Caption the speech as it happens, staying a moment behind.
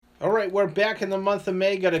All right, we're back in the month of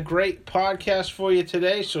May. Got a great podcast for you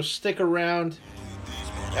today, so stick around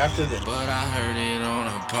after this. But I heard it on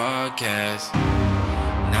a podcast.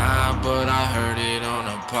 But I heard it on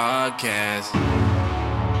a podcast.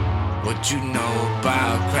 What you know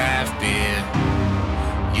about craft beer?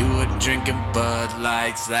 You were drinking Bud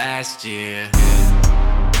Lights last year.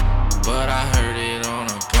 But I heard it on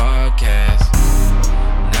a podcast.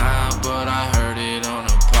 But I heard it on a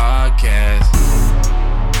podcast.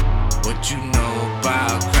 What you know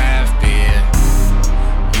about craft beer?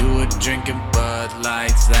 You were drinking Bud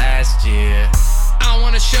Lights last year. I don't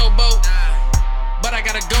want a showboat, but I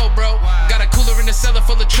gotta go, bro. Got a cooler in the cellar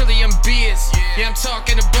full of trillion beers. Yeah, I'm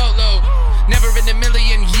talking a boatload. Never in a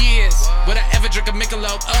million years would I ever drink a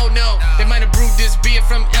Michelob. Oh no, they might have brewed this beer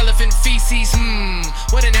from elephant feces.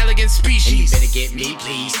 What an elegant species. And you better get me,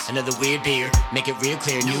 please. Another weird beer, make it real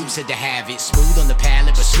clear. Noob said to have it smooth on the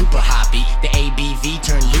palate, but super hoppy. The ABV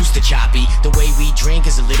turned loose to choppy. The way we drink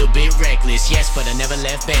is a little bit reckless. Yes, but I never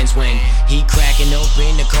left Ben's when he cracking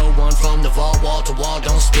open the cold one from the vault, wall to wall.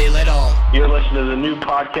 Don't spill at all. You're listening to the new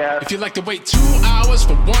podcast. If you like to wait 2 hours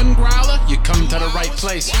for one growler, you come to the right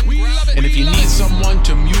place. And if you need someone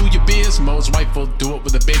to mule your beers, Mo's wife will do it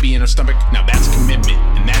with a baby in her stomach. Now that's commitment,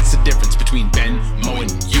 and that's the difference between Ben, Mo,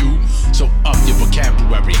 and you. So up your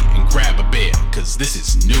vocabulary and grab a beer, cause this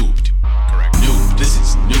is Noob'd. Correct. Noob. This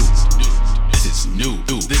is Noob. This is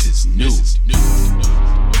Noob. This is Noob.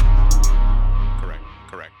 Correct.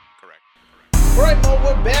 All right, Mo,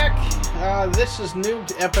 we're back. This is new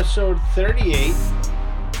to episode 38.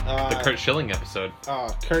 The Kurt Schilling episode. Oh,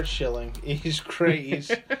 Kurt Schilling. He's great.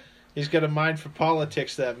 He's got a mind for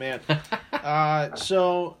politics, that man.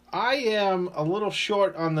 So I am a little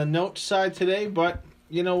short on the note side today, but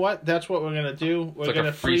you know what? That's what we're going to do. We're It's like going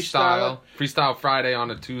a to freestyle. Freestyle Friday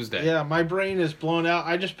on a Tuesday. Yeah, my brain is blown out.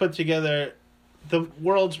 I just put together the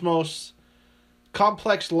world's most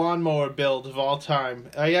complex lawnmower build of all time.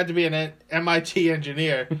 I had to be an MIT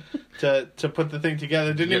engineer to put the thing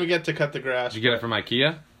together. Didn't even get to cut the grass. Did you get it from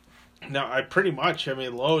IKEA? No, I pretty much. I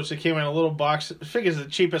mean, Lowe's. It came in a little box. It figures the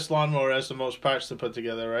cheapest lawnmower has the most parts to put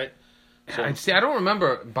together, right? So, I don't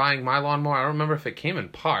remember buying my lawnmower. I don't remember if it came in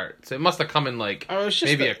parts. It must have come in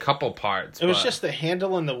maybe a couple parts. It was just the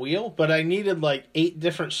handle and the wheel, but I needed 8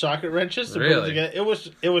 different socket wrenches to put it together.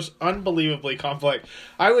 It was unbelievably complex.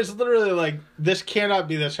 I was literally like, this cannot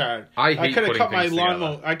be this hard. I could have cut my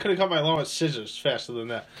lawnmower. I could have cut my lawn with scissors faster than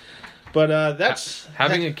that. But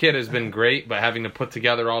having a kid has been great, but having to put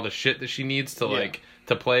together all the shit that she needs to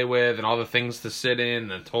to play with and all the things to sit in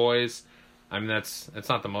and the toys. I mean, it's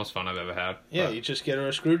not the most fun I've ever had. Yeah, you just get her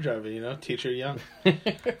a screwdriver, teach her young.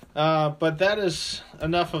 But that is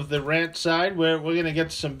enough of the rant side. We're going to get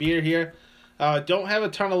to some beer here. Don't have a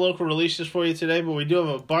ton of local releases for you today, but we do have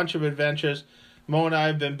a bunch of adventures. Mo and I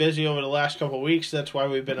have been busy over the last couple of weeks. That's why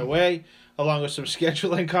we've been away, along with some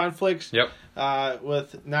scheduling conflicts. Yep.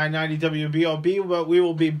 With 990 WBOB, but we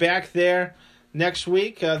will be back there next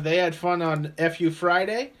week. They had fun on FU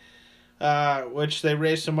Friday. Which they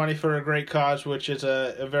raised some money for a great cause, which is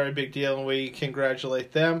a very big deal, and we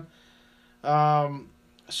congratulate them.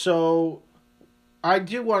 So I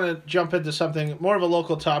do want to jump into something more of a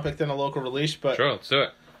local topic than a local release, but sure, let's do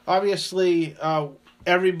it. Obviously,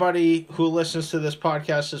 everybody who listens to this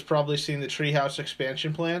podcast has probably seen the Treehouse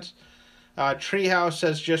expansion plans. Treehouse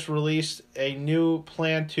has just released a new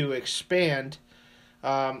plan to expand.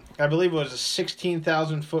 I believe it was a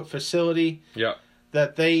 16,000-foot facility. Yep.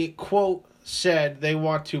 That they, quote, said they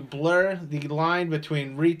want to blur the line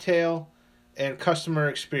between retail and customer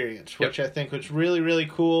experience, which I think was really, really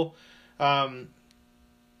cool.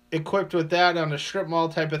 Equipped with that on a strip mall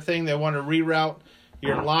type of thing, they want to reroute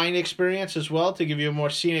your line experience as well to give you a more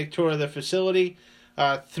scenic tour of the facility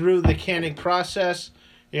through the canning process.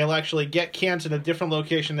 You'll actually get cans in a different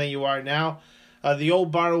location than you are now. The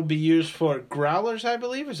old bar will be used for growlers, I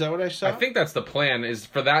believe. Is that what I saw? I think that's the plan, is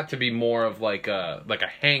for that to be more of like a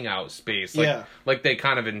hangout space. Like they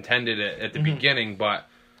kind of intended it at the beginning, but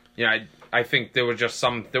I think there were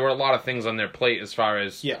a lot of things on their plate as far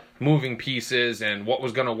as moving pieces and what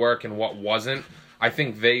was going to work and what wasn't. I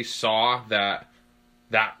think they saw that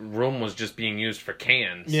room was just being used for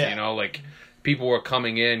cans. People were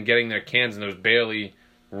coming in, getting their cans, and there was barely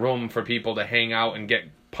room for people to hang out and get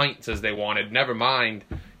pints as they wanted, never mind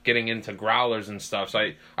getting into growlers and stuff.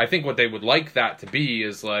 So I think what they would like that to be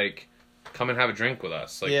is come and have a drink with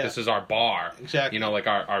us. This is our bar. Exactly.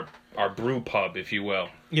 Our brew pub, if you will.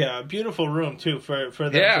 Yeah, a beautiful room too for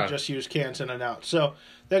them to just use cans in and out. So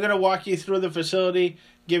they're going to walk you through the facility,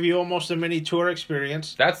 give you almost a mini tour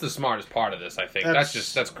experience. That's the smartest part of this, I think.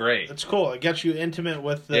 That's great. It's cool. It gets you intimate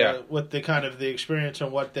with the kind of the experience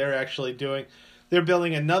and what they're actually doing. They're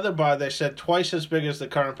building another bar, they said, twice as big as the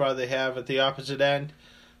current bar they have at the opposite end.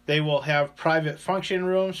 They will have private function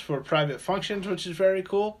rooms for private functions, which is very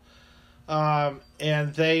cool.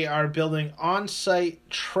 And they are building on-site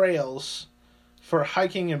trails for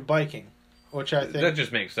hiking and biking, which I think that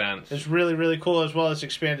just makes sense. Is really, really cool, as well as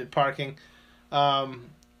expanded parking.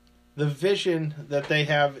 The vision that they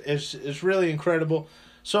have is really incredible.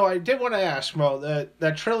 So I did want to ask, Mo,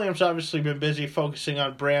 that Trillium's obviously been busy focusing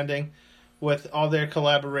on branding with all their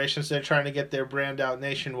collaborations. They're trying to get their brand out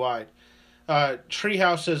nationwide.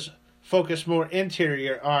 Treehouse has focused more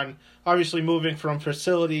interior on obviously moving from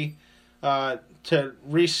facility to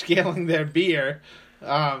rescaling their beer.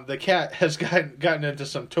 The cat has gotten into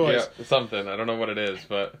some toys. Yeah, something. I don't know what it is,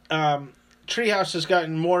 but... Treehouse has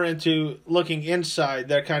gotten more into looking inside.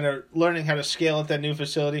 They're kind of learning how to scale at that new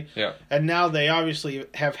facility. Yeah. And now they obviously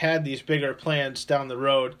have had these bigger plans down the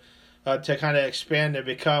road to kind of expand and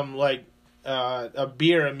become like a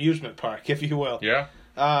beer amusement park, if you will.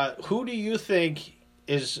 Yeah. Who do you think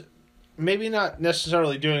is maybe not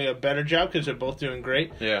necessarily doing a better job, because they're both doing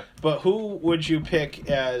great? Yeah. But who would you pick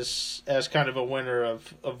as kind of a winner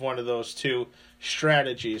of one of those two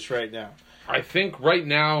strategies right now? I think right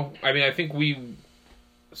now, I think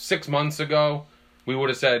 6 months ago, we would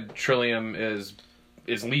have said Trillium is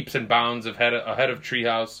leaps and bounds ahead of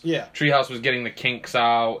Treehouse. Yeah. Treehouse was getting the kinks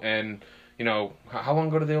out, and, how long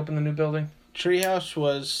ago did they open the new building? Treehouse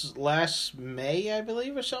was last May, I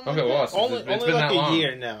believe, or something. Okay, like that. Well, only been like that long. A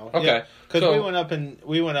year now. Okay, because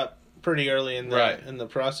we went up pretty early in the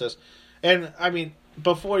process, and I mean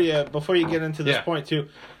before you get into this point too,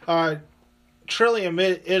 Trillium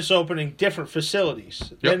is opening different facilities.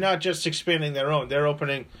 Yep. They're not just expanding their own. They're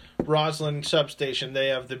opening Roslyn substation. They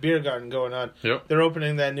have the beer garden going on. Yep. They're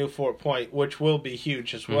opening that new Fort Point, which will be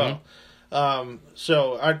huge as well.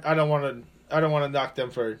 So I don't want to knock them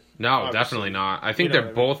for... No, definitely not. I think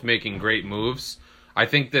they're both making great moves. I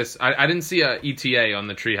think this... I didn't see a ETA on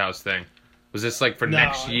the Treehouse thing. Was this like for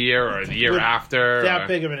next year or the year after? That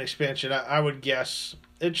big of an expansion, I would guess...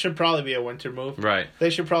 It should probably be a winter move. Right.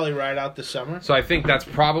 They should probably ride out the summer. So I think that's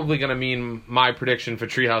probably going to mean my prediction for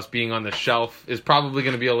Treehouse being on the shelf is probably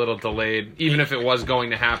going to be a little delayed. Even if it was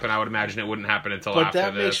going to happen, I would imagine it wouldn't happen until after this.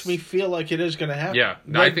 But that makes me feel like it is going to happen. Yeah,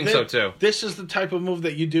 I think so too. This is the type of move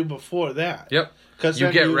that you do before that. Yep. Because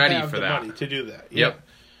you get ready have for the that. Money to do that. Yep.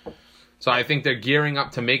 So I think they're gearing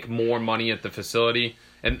up to make more money at the facility.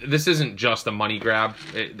 And this isn't just a money grab.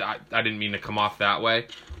 I didn't mean to come off that way.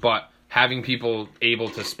 But... having people able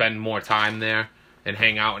to spend more time there and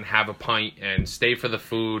hang out and have a pint and stay for the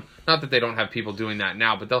food. Not that they don't have people doing that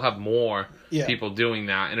now, but they'll have more people doing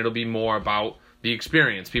that. And it'll be more about the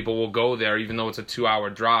experience. People will go there, even though it's a 2-hour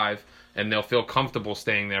drive, and they'll feel comfortable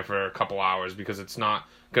staying there for a couple hours because it's not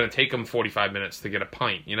going to take them 45 minutes to get a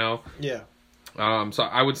pint, Yeah. So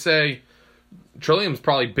I would say Trillium's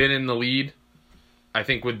probably been in the lead. I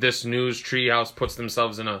think with this news, Treehouse puts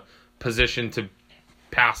themselves in a position to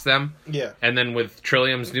pass them. Yeah. And then with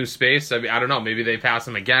Trillium's new space, I don't know, maybe they pass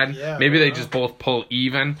them again. Yeah, maybe they just both pull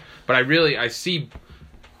even. But I see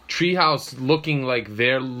Treehouse looking like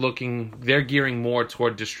they're gearing more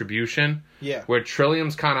toward distribution. Yeah. Where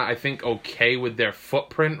Trillium's kind of, I think, okay with their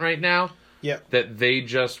footprint right now. Yeah. That they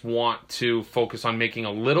just want to focus on making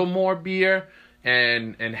a little more beer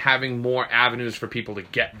and having more avenues for people to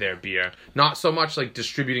get their beer. Not so much like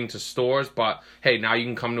distributing to stores, but hey, now you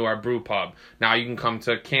can come to our brew pub. Now you can come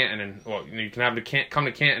to Canton you can come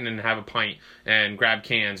to Canton and have a pint and grab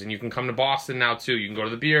cans, and you can come to Boston now too. You can go to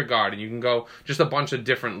the beer garden. You can go just a bunch of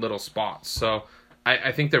different little spots. So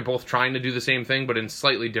I think they're both trying to do the same thing, but in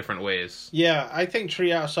slightly different ways. Yeah, I think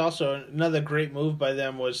Treehouse also, another great move by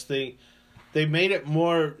them was they made it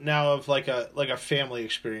more now of like a family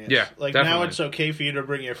experience. Yeah, like definitely. Now it's okay for you to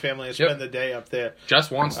bring your family and spend the day up there.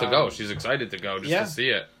 Jess wants to go. She's excited to go just to see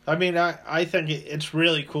it. I mean, I think it's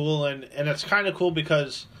really cool, and it's kind of cool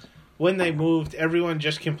because when they moved, everyone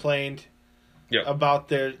just complained about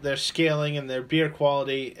their scaling and their beer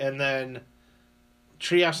quality, and then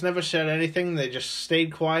Treehouse never said anything. They just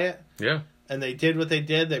stayed quiet. Yeah. And they did what they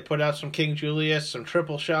did. They put out some King Julius, some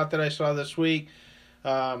Triple Shot that I saw this week.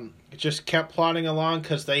 Just kept plodding along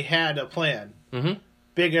because they had a plan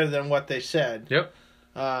bigger than what they said.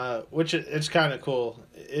 Yep. Which it's kind of cool.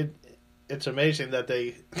 It's amazing that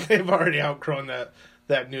they've already outgrown that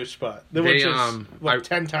that new spot, which is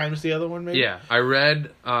 10 times the other one, maybe. Yeah, I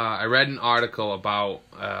read an article about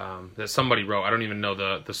that somebody wrote. I don't even know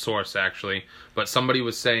the source actually, but somebody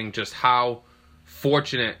was saying just how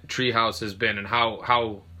fortunate Treehouse has been and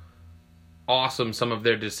how awesome some of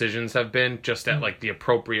their decisions have been just at like the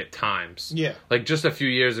appropriate times. Yeah, like just a few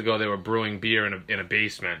years ago they were brewing beer in a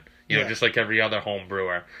basement, you know, just like every other home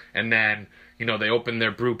brewer, and then they opened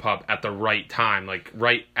their brew pub at the right time, like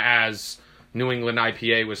right as New England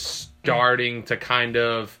IPA was starting to kind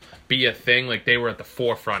of be a thing. Like they were at the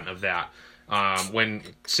forefront of that. When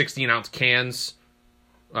 16-ounce cans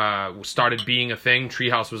started being a thing,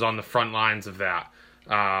 Treehouse was on the front lines of that.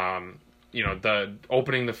 The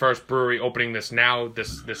opening the first brewery, opening this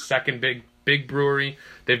second big brewery.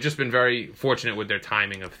 They've just been very fortunate with their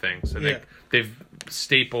timing of things. And they've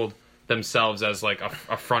stapled themselves as like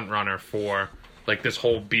a front runner for like this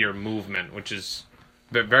whole beer movement, which is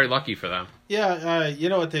very lucky for them. Yeah, you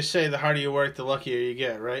know what they say, the harder you work, the luckier you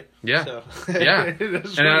get, right? Yeah. So, yeah.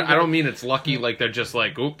 And I don't mean it's lucky like they're just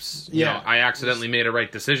like, oops, I accidentally made a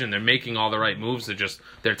right decision. They're making all the right moves.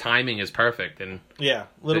 Their timing is perfect. And a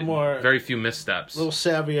little more... Very few missteps. A little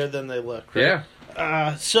savvier than they look, right?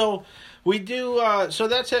 Yeah. So we do... so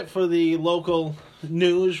that's it for the local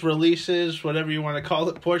news, releases, whatever you want to call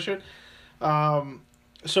it, portion.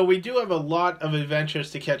 So we do have a lot of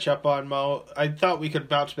adventures to catch up on, Mo. I thought we could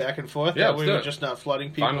bounce back and forth. Yeah, we were just not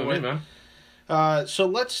flooding people Fine with me, man. So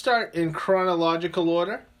let's start in chronological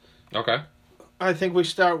order. Okay. I think we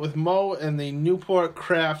start with Mo and the Newport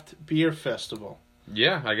Craft Beer Festival.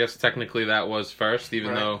 Yeah, I guess technically that was first,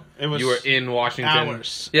 even though you were in Washington.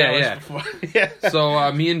 Hours before.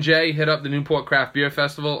 So me and Jay hit up the Newport Craft Beer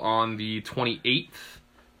Festival on the 28th.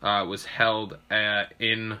 It was held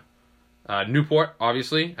in... Newport,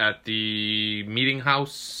 obviously, at the Meeting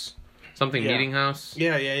House, Meeting House.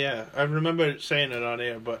 Yeah. I remember saying it on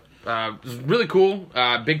air, but... it was really cool.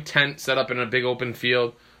 Big tent set up in a big open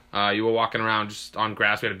field. You were walking around just on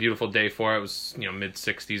grass. We had a beautiful day for it. It was,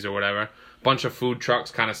 mid-60s or whatever. Bunch of food trucks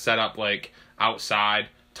kind of set up, like, outside.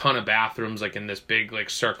 Ton of bathrooms, like, in this big, like,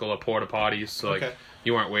 circle of porta potties. So, like,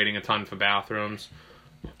 you weren't waiting a ton for bathrooms.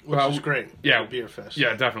 Which is great. Yeah, beer fest.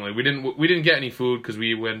 Yeah, definitely. We didn't get any food because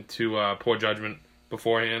we went to Poor Judgment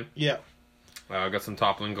beforehand. Yeah. Got some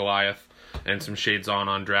Toppling Goliath and some Shades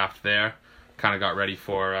on draft there. Kind of got ready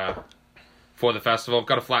for the festival.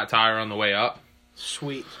 Got a flat tire on the way up.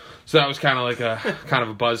 Sweet. So that was kind of like a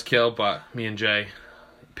buzzkill, but me and Jay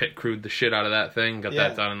pit crewed the shit out of that thing. Got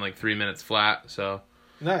that done in like 3 minutes flat. So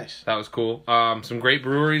nice. That was cool. Some great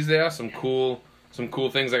breweries there. Some cool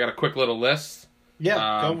things. I got a quick little list.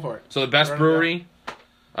 Yeah, go for it. So the best brewery,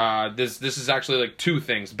 this is actually like two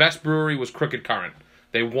things. Best brewery was Crooked Current.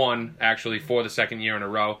 They won, actually, for the second year in a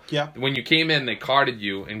row. Yeah. When you came in, they carded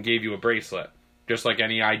you and gave you a bracelet. Just like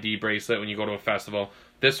any ID bracelet when you go to a festival.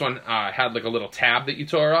 This one had like a little tab that you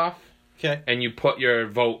tore off. Okay. And you put your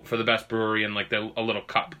vote for the best brewery in like a little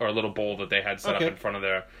cup or a little bowl that they had set up in front of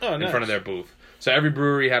their booth. So every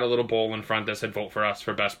brewery had a little bowl in front that said vote for us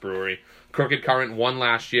for best brewery. Crooked Current won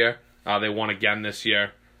last year. They won again this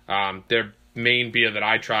year. Their main beer that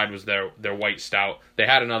I tried was their white stout. They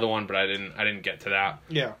had another one, but I didn't get to that.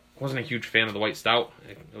 Yeah, wasn't a huge fan of the white stout.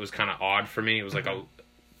 It was kind of odd for me. It was like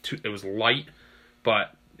it was light,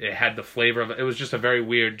 but it had the flavor of it. It was just a very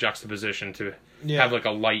weird juxtaposition to have like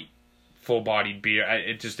a light, full-bodied beer.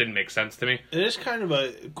 It just didn't make sense to me. It is kind of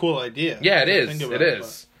a cool idea. Yeah, it is. It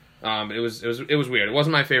is. It was weird. It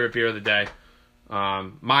wasn't my favorite beer of the day.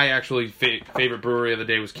 My actually favorite brewery of the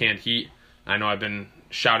day was Canned Heat. I know I've been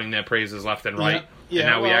shouting their praises left and right. Yeah. And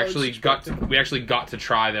now we actually got to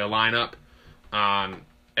try their lineup,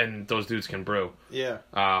 and those dudes can brew. Yeah.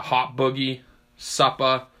 Hop Boogie,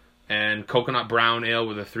 Suppa, and Coconut Brown Ale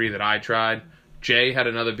were the three that I tried. Jay had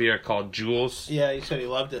another beer called Jules. Yeah, he said he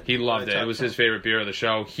loved it. He loved it. It was his favorite beer of the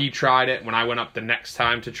show. He tried it. When I went up the next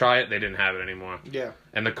time to try it, they didn't have it anymore. Yeah.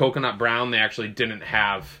 And the Coconut Brown, they actually didn't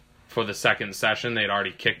have for the second session. They'd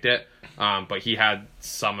already kicked it. But he had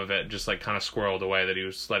some of it just like kind of squirreled away that he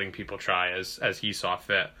was letting people try as he saw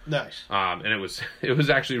fit. Nice. And it was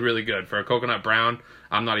actually really good. For a Coconut Brown,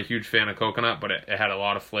 I'm not a huge fan of coconut, but it had a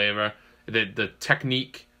lot of flavor. The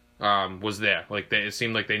technique was there. Like it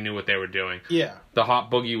seemed like they knew what they were doing. Yeah. The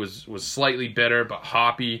Hop Boogie was slightly bitter, but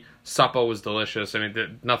hoppy. Suppa was delicious. I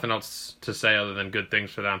mean, nothing else to say other than good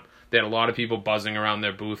things for them. They had a lot of people buzzing around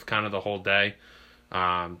their booth kind of the whole day.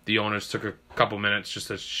 The owners took a couple minutes just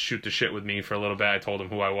to shoot the shit with me for a little bit. I told them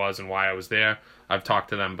who I was and why I was there. I've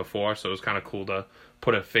talked to them before, so it was kind of cool to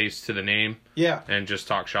put a face to the name. Yeah. And just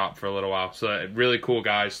talk shop for a little while. So really cool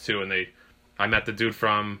guys too. And I met the dude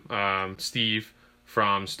from Steve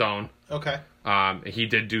from Stone. Okay. He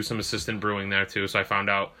did do some assistant brewing there too, so I found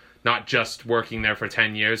out not just working there for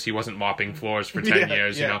 10 years, he wasn't mopping floors for 10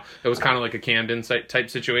 years, you know. It was kind of like a Camden type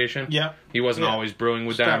situation. Yeah. He wasn't always brewing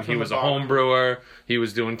with them. He was a home brewer. He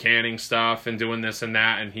was doing canning stuff and doing this and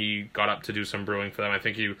that, and he got up to do some brewing for them. I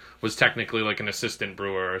think he was technically like an assistant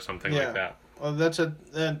brewer or something like that. Well, that's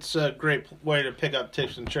a great way to pick up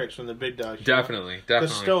tips and tricks from the big dogs. Definitely.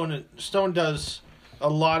 Because Stone does a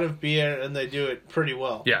lot of beer, and they do it pretty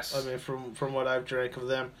well. Yes. I mean, from what I've drank of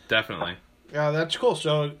them. Definitely. That's cool.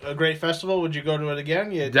 So, a great festival. Would you go to it again?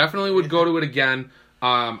 Definitely would go to it again.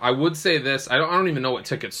 I would say this. I don't even know what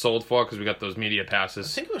tickets sold for because we got those media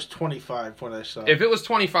passes. I think it was 25 when I saw it. If it was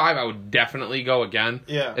 25, I would definitely go again.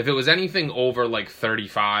 Yeah. If it was anything over like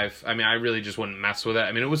 35, I mean, I really just wouldn't mess with it.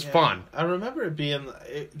 I mean, it was fun. I remember it being...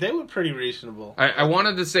 They were pretty reasonable. I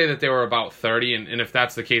wanted to say that they were about 30, and if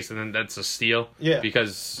that's the case, then that's a steal. Yeah.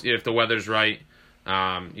 Because if the weather's right,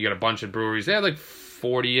 you got a bunch of breweries. They had like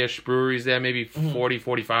 40-ish breweries there, maybe 40,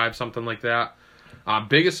 45, something like that.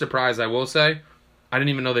 Biggest surprise, I will say, I didn't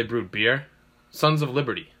even know they brewed beer. Sons of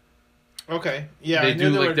Liberty. Okay, yeah. They do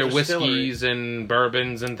like their whiskeys and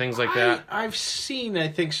bourbons and things like that. I've seen, I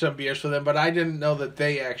think, some beers for them, but I didn't know that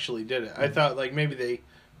they actually did it. I thought like maybe they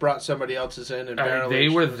brought somebody else's in and barrel they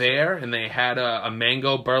were there, and they had a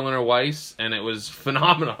mango Berliner Weiss, and it was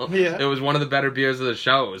phenomenal. Yeah. It was one of the better beers of the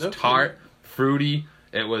show. It was tart, fruity.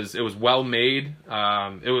 It was well made.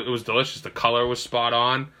 It was delicious. The color was spot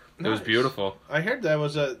on. It was beautiful. I heard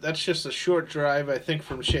that's just a short drive, I think,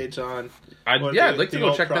 from Shades On. I'd like to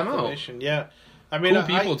go check them out. Yeah, I mean, cool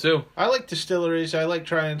people too. I like distilleries. I like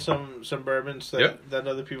trying some bourbons that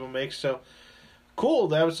other people make. So cool.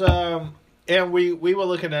 That was and we were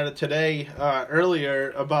looking at it today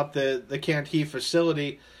earlier about the Canned Heat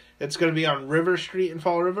facility. It's going to be on River Street in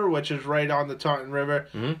Fall River, which is right on the Taunton River,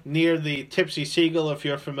 near the Tipsy Seagull, if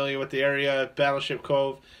you're familiar with the area, Battleship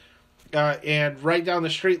Cove. And right down the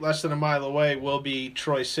street, less than a mile away, will be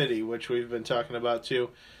Troy City, which we've been talking about too.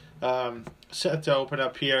 Set to open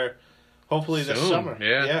up here, hopefully this summer.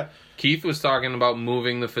 Yeah. Keith was talking about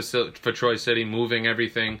moving the facility for Troy City, moving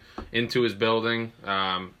everything into his building.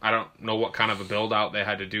 I don't know what kind of a build out they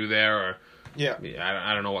had to do there, or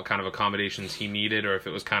I don't know what kind of accommodations he needed, or if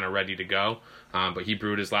it was kind of ready to go. But he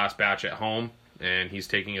brewed his last batch at home, and he's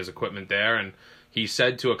taking his equipment there. And he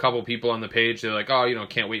said to a couple people on the page, they're like, "Oh,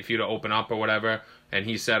 can't wait for you to open up or whatever." And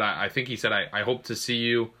he said, "I think he said I hope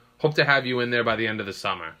to have you in there by the end of the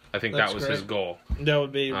summer." I think that was his goal. That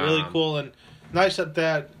would be really cool and nice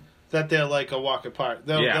that they're like a walk apart.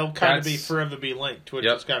 They'll kind of forever be linked, which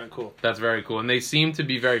is kind of cool. That's very cool. And they seem to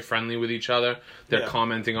be very friendly with each other. They're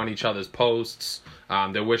commenting on each other's posts.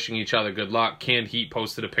 They're wishing each other good luck. Canned Heat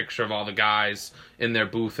posted a picture of all the guys in their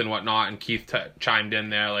booth and whatnot, and Keith chimed in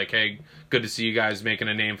there like, "Hey, good to see you guys making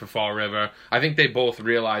a name for Fall River." I think they both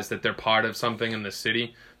realize that they're part of something in the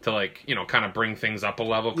city to kind of bring things up a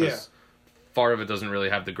level, because Fall River doesn't really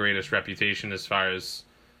have the greatest reputation as far as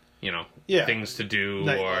things to do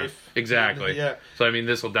Nightlife. Exactly. Yeah. So I mean,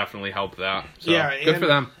 this will definitely help that. So, good for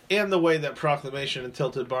them. And the way that Proclamation and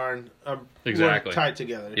Tilted Barn exactly were tied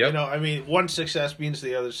together. Yep. I mean, one success means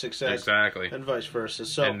the other's success. Exactly. And vice versa.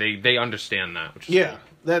 So and they understand that. Which is cool.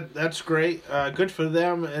 That's great. Good for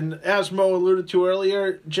them. And as Mo alluded to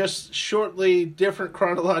earlier, just shortly different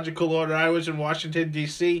chronological order. I was in Washington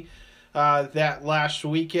D.C. That last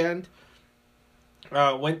weekend.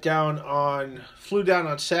 Flew down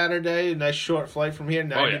on Saturday, a nice short flight from here,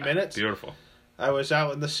 90 minutes. Beautiful. I was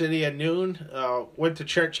out in the city at noon, went to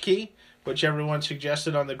Church Key, which everyone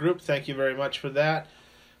suggested on the group. Thank you very much for that.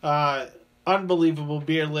 Unbelievable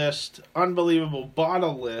beer list, unbelievable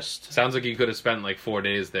bottle list. Sounds like you could have spent like 4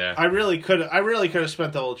 days there. I really could have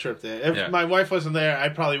spent the whole trip there. If my wife wasn't there, I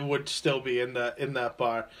probably would still be in that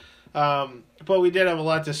bar. But we did have a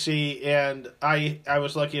lot to see, and I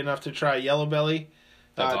was lucky enough to try Yellow Belly.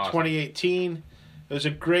 That's awesome. 2018. It was a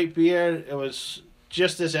great beer. It was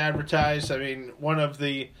just as advertised. I mean, one of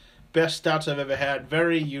the best stouts I've ever had.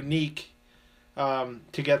 Very unique to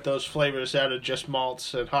get those flavors out of just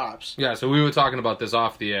malts and hops. Yeah, so we were talking about this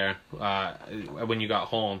off the air when you got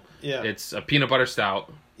home. Yeah. It's a peanut butter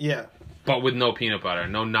stout. Yeah. But with no peanut butter,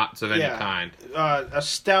 no nuts of any kind. A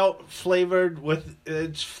stout flavored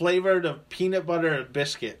of peanut butter and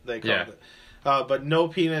biscuit, they called it. But no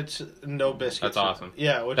peanuts, no biscuits. That's awesome.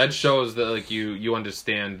 Yeah, that shows that you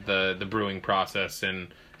understand the brewing process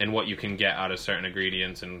and what you can get out of certain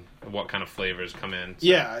ingredients and what kind of flavors come in.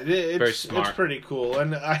 So very smart. It's pretty cool.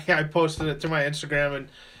 And I posted it to my Instagram and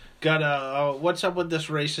got a "What's up with this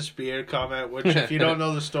racist beer?" comment. Which, if you don't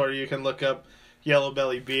know the story, you can look up Yellow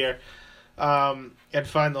Belly beer. and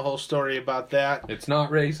find the whole story about that. It's not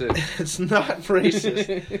racist. It's not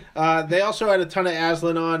racist. They also had a ton of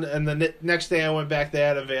Aslan on, and the next day I went back, they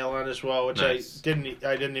had a Veil on as well, which nice.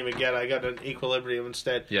 I didn't even get. I got an Equilibrium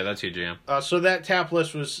instead. Yeah, that's your jam. So that tap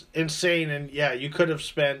list was insane, and yeah, you could have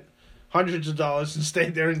spent hundreds of dollars and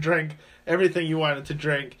stayed there and drank everything you wanted to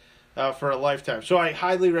drink for a lifetime. So I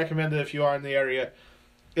highly recommend it if you are in the area.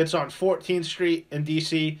 It's on 14th Street in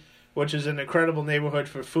D.C., which is an incredible neighborhood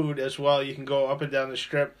for food as well. You can go up and down the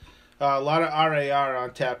strip. A lot of RAR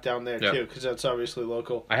on tap down there, too, because that's obviously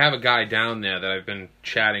local. I have a guy down there that I've been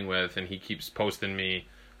chatting with, and he keeps posting me,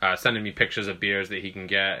 sending me pictures of beers that he can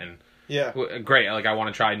get, and yeah, great. Like, I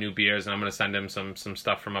want to try new beers, and I'm going to send him some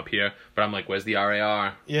stuff from up here. But I'm like, where's the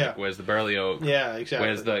RAR? Yeah. Like, where's the Burley Oak? Yeah, exactly.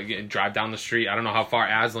 Where's the drive down the street? I don't know how far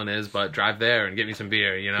Aslan is, but drive there and get me some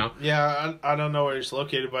beer, you know? Yeah, I don't know where he's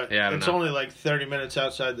located, but it's only like 30 minutes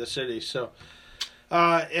outside the city. So,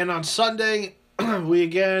 and on Sunday, we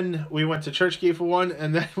went to Church Key for one,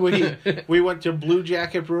 and then we went to Blue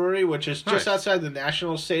Jacket Brewery, which is just outside the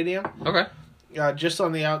National Stadium. Okay. Just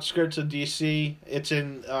on the outskirts of D.C. It's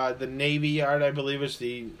in the Navy Yard, I believe is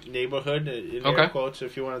the neighborhood, in air quotes,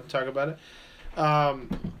 if you want to talk about it.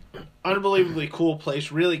 Unbelievably cool place,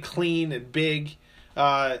 really clean and big.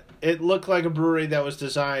 It looked like a brewery that was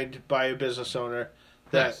designed by a business owner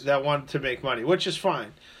that wanted to make money, which is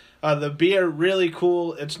fine. The beer, really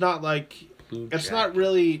cool. It's not like... It's not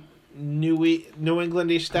really New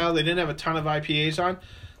England-y style. They didn't have a ton of IPAs on.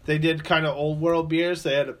 They did kind of old world beers.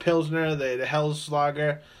 They had a Pilsner. They had a Helles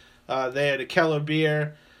Lager. They had a Keller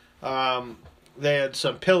beer. They had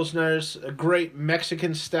some Pilsners. A great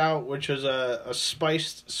Mexican stout, which was a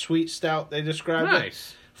spiced sweet stout, they described it.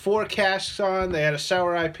 Nice. 4 casks on. They had a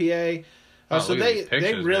sour IPA. So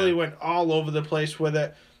they really went all over the place with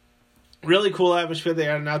it. Really cool atmosphere. They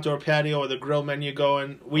had an outdoor patio with a grill menu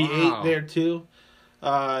going. We ate there too.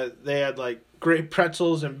 They had like great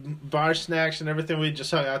pretzels and bar snacks and everything. We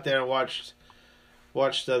just hung out there and watched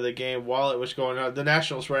the game while it was going on. The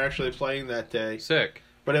Nationals were actually playing that day. Sick.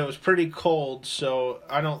 But it was pretty cold, so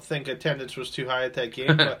I don't think attendance was too high at that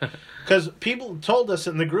game. Because people told us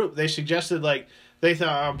in the group, they suggested like they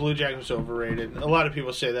thought Blue Jacket was overrated. A lot of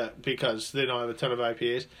people say that because they don't have a ton of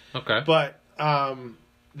IPAs. Okay. But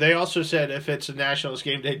they also said if it's a Nationals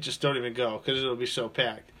game, they just don't even go because it'll be so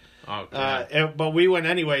packed. Okay. But we went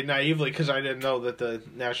anyway naively because I didn't know that the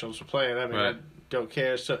Nationals were playing. I mean, I don't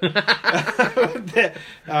care. So, but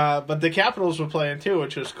the Capitals were playing too,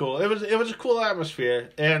 which was cool. It was a cool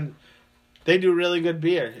atmosphere, and they do really good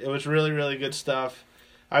beer. It was really, really good stuff.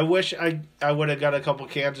 I wish I would have got a couple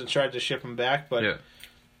cans and tried to ship them back, but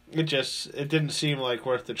it didn't seem like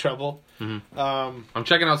worth the trouble. Mm-hmm. I'm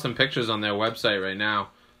checking out some pictures on their website right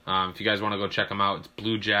now. If you guys want to go check them out, it's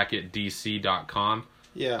bluejacketdc.com.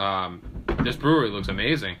 Yeah. This brewery looks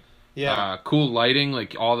amazing. Yeah. Cool lighting,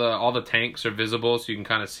 like all the tanks are visible, so you can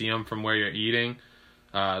kind of see them from where you're eating.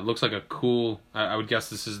 It looks like a cool. I would guess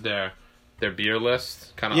this is their beer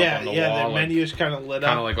list, kind of up on the wall. Their menu's kind of lit up,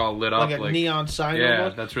 kind of like all lit up, like a neon sign. Yeah,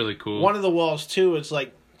 almost. That's really cool. One of the walls too is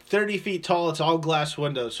like 30 feet tall. It's all glass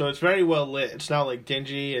windows, so it's very well lit. It's not like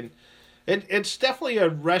dingy, and it's definitely a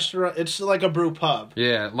restaurant. It's like a brew pub.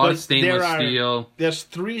 Yeah, a lot of stainless steel. There's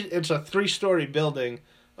It's a 3-story building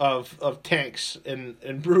of tanks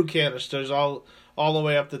and brew canisters all the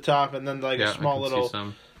way up the top, and then like a small little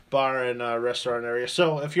bar and restaurant area.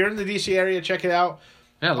 So if you're in the DC area, check it out.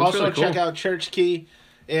 Yeah, it looks also really cool. check out Church Key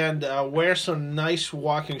and wear some nice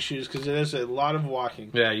walking shoes because it is a lot of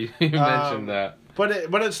walking. Yeah, you mentioned that. But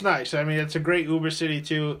it's nice. I mean, it's a great Uber city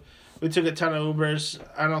too. We took a ton of Ubers.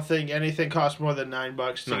 I don't think anything costs more than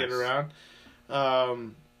 $9 to get around.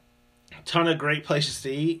 Ton of great places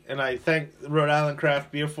to eat, and I thank Rhode Island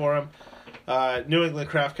Craft Beer Forum. New England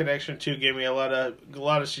Craft Connection too gave me a lot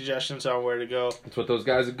of suggestions on where to go. That's what those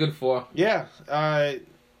guys are good for. Yeah,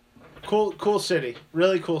 cool city,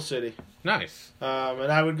 really cool city. Nice.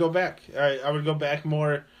 And I would go back. I would go back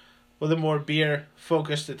more with a more beer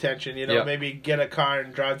focused attention. You know, maybe get a car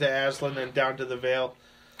and drive to Aslan and down to the Vale.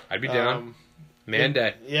 I'd be down. Man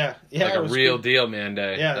Day. Yeah. Like a real deal Man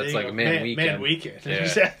Day. Yeah, that's like a man weekend. Man weekend. Yeah.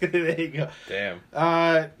 Exactly. There you go.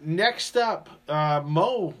 Damn. Next up,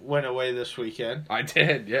 Mo went away this weekend. I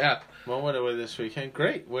did, yeah. Mo went away this weekend.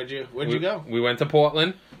 Great. Where'd you go? We went to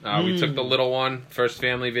Portland. We took the little one, first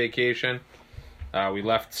family vacation. We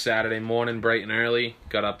left Saturday morning bright and early.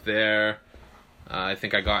 Got up there. I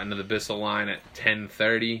think I got into the Bissell line at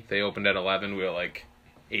 10:30. They opened at 11. We were like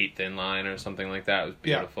 8th in line or something like that. It was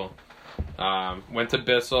beautiful. Went to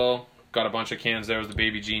Bissell. Got a bunch of cans there. It was the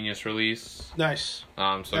Baby Genius release. Nice.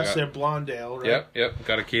 So that's their blonde ale, right? Yep.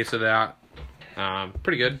 Got a case of that.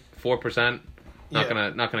 Pretty good, 4%. Not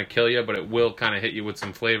gonna kill you, but it will kind of hit you with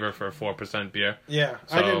some flavor for a 4% beer. Yeah,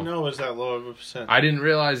 so, I didn't know it was that low of a percent. I didn't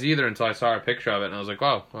realize either until I saw a picture of it, and I was like,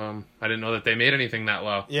 wow, I didn't know that they made anything that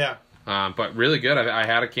low. Yeah. But really good. I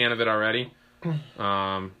had a can of it already.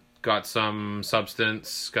 Got some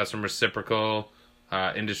substance, got some reciprocal,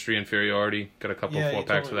 industry inferiority. Got a couple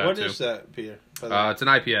 4-packs of that what too. What is that beer? It's an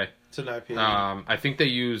IPA. It's an IPA. I think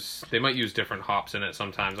they might use different hops in it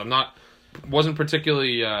sometimes. Wasn't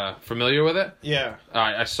particularly familiar with it. Yeah.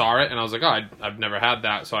 I saw it and I was like, I've never had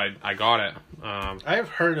that, so I got it. I've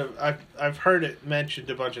heard it mentioned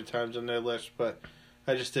a bunch of times on their list, but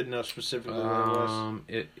I just didn't know specifically what it was.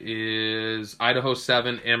 It is Idaho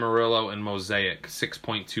 7, Amarillo, and Mosaic,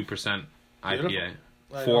 6.2% IPA.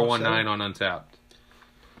 419 on Untapped.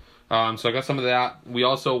 So I got some of that. We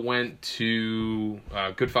also went to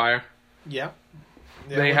Good Fire. Yeah.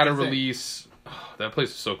 They had a release. Oh, that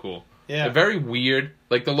place is so cool. Yeah. They're very weird.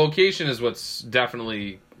 Like, the location is what's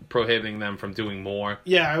definitely prohibiting them from doing more.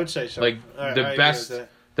 Yeah, I would say so. Like,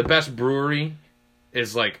 the best brewery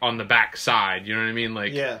is, like, on the back side. You know what I mean?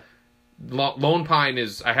 Like, yeah. Lone Pine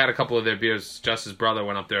is... I had a couple of their beers. Jess's brother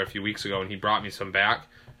went up there a few weeks ago, and he brought me some back.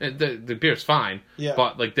 The beer's fine. Yeah.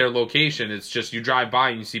 But, like, their location, it's just... You drive by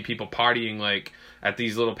and you see people partying, like... at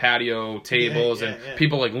these little patio tables and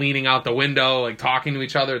people like leaning out the window, like talking to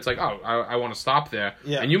each other. It's like, oh, I want to stop there.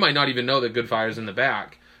 Yeah. And you might not even know that Good Fire's in the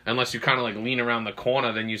back unless you kind of like lean around the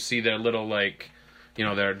corner. Then you see their little like, you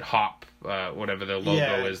know, their hop, whatever their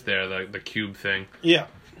logo is there, the cube thing. Yeah.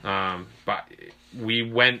 But we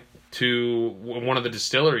went to one of the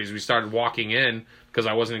distilleries. We started walking in because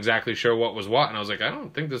I wasn't exactly sure what was what. And I was like, I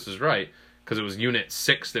don't think this is right. Because it was Unit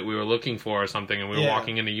 6 that we were looking for or something. And we were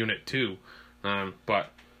walking into Unit 2.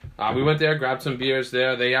 But we went there, grabbed some beers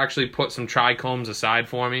there. They actually put some trichomes aside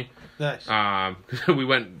for me. Nice. We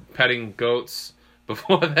went petting goats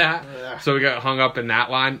before that, so we got hung up in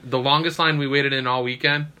that line. The longest line we waited in all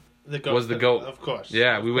weekend was the goat. Of course.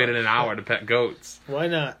 Yeah, we waited an hour to pet goats. Why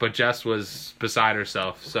not? But Jess was beside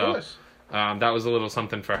herself, so that was a little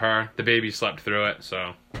something for her. The baby slept through it,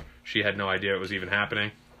 so she had no idea it was even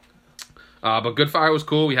happening. But Good Fire was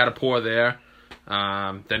cool. We had a pour there.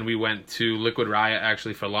 Then we went to Liquid Riot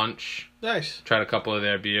actually for lunch. Nice. Tried a couple of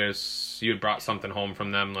their beers. You had brought something home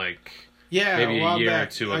from them like maybe a year back.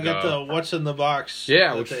 or two ago. I got the What's in the Box.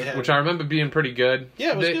 Yeah, which I remember being pretty good.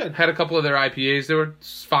 Yeah, it was they good. Had a couple of their IPAs. They were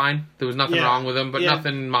fine. There was nothing wrong with them, but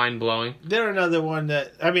nothing mind-blowing. They're another one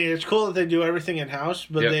that, I mean, it's cool that they do everything in-house,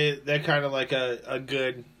 but they're kind of like a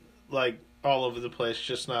good, like, all over the place,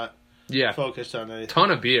 just not focused on anything.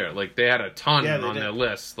 Ton of beer. Like, they had a ton on their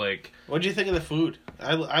list. Like, what'd you think of the food?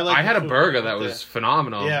 I had a burger that was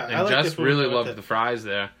phenomenal. Yeah, and Jess really loved the fries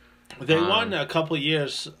there. They won a couple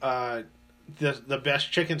years the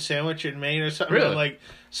best chicken sandwich in Maine or something. Really? Like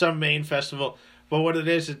some Maine festival. But what it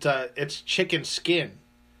is, it's chicken skin.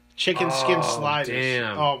 Chicken skin sliders.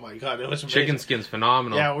 Damn. Oh my god, it was amazing. Chicken skin's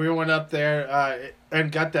phenomenal. Yeah, we went up there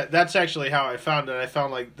and got that. That's actually how I found it. I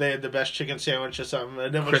found like they had the best chicken sandwich or something,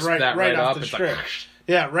 and it was right off the strip.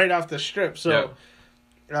 Like, right off the strip. So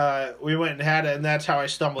we went and had it, and that's how I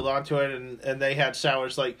stumbled onto it. And they had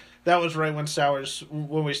sours. Like that was right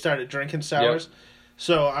when we started drinking sours. Yep.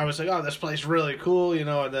 So I was like, oh, this place is really cool, you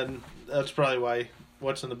know. And then that's probably why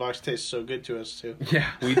What's in the Box tastes so good to us too. Yeah,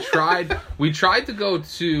 we tried to go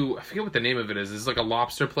to, I forget what the name of it is. It's like a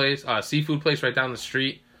lobster place, seafood place right down the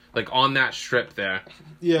street, like on that strip there.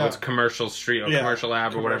 Yeah, it's Commercial Street or Commercial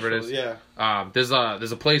Ave or whatever it is. Yeah. There's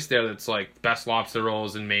a place there that's like best lobster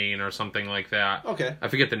rolls in Maine or something like that. Okay. I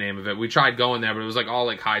forget the name of it. We tried going there, but it was like all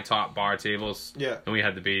like high top bar tables. Yeah. And we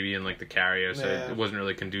had the baby and like the carrier, so it wasn't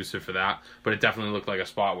really conducive for that. But it definitely looked like a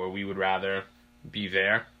spot where we would rather be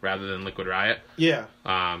there rather than Liquid Riot. Yeah.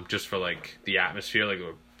 Just for like the atmosphere, like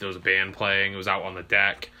there was a band playing. It was out on the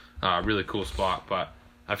deck. Really cool spot, but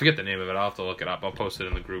I forget the name of it. I'll have to look it up. I'll post it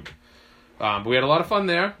in the group. But we had a lot of fun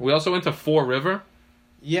there. We also went to Four River.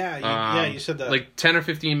 Yeah, you said that. Like 10 or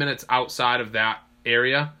 15 minutes outside of that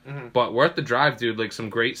area. Mm-hmm. But worth the drive, dude. Like some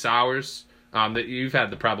great sours. That you've had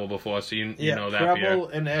the Preble before, so you know that Preble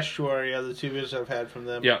beer. and Estuary are the two beers I've had from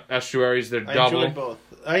them. Yeah, Estuaries, they're double. I enjoyed both.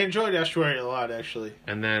 I enjoyed Estuary a lot, actually.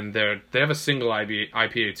 And then they have a single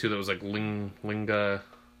IPA too that was like Linga.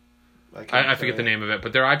 I forget the name of it,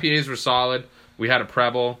 but their IPAs were solid. We had a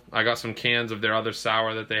Preble. I got some cans of their other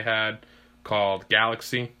sour that they had called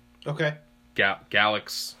Galaxy. Okay.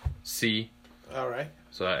 Galaxy. All right.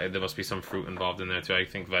 So there must be some fruit involved in there too. I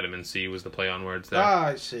think vitamin C was the play on words there. Ah,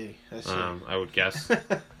 I see. I would guess.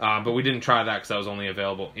 But we didn't try that because that was only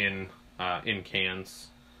available in cans.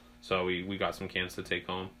 So we got some cans to take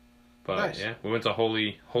home. But nice. yeah, we went to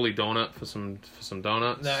Holy Donut for some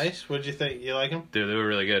donuts. Nice. What'd you think? You like them? Dude, they were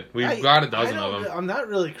really good. We got a dozen of them. I'm not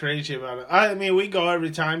really crazy about it. I mean, we go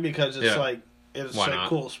every time because it's it's a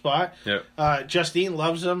cool spot. Yeah. Justine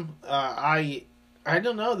loves them. I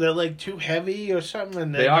don't know. They're like too heavy or something.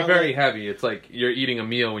 And they are very heavy. It's like you're eating a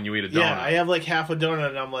meal when you eat a donut. Yeah, I have like half a donut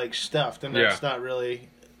and I'm like stuffed, and that's not really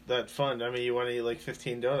that fun. I mean, you want to eat like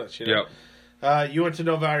 15 donuts, you know? Yep. You went to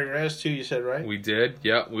Novari Res too, you said, right? We did,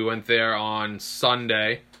 yep. We went there on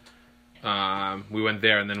Sunday. We went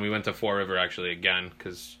there, and then we went to Fore River, actually, again,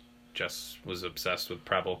 because Jess was obsessed with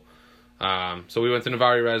Preble. So we went to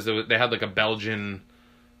Novari Res. They had, like, Belgian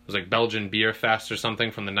Beer Fest or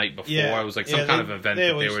something from the night before. It was, like, some kind of event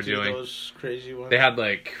that they were doing. Those crazy ones. They had,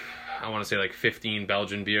 like, I want to say, like, 15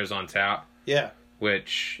 Belgian beers on tap. Yeah.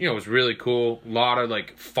 Which, was really cool. A lot of,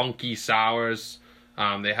 like, funky sours.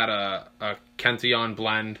 They had a Cantillon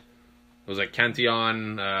blend. It was like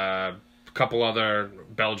Cantillon, a couple other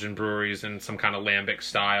Belgian breweries, and some kind of lambic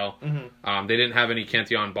style. Mm-hmm. They didn't have any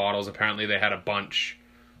Cantillon bottles. Apparently, they had a bunch,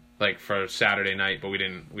 like for Saturday night, but we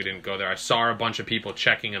didn't go there. I saw a bunch of people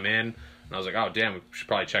checking them in, and I was like, oh damn, we should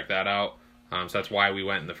probably check that out. So that's why we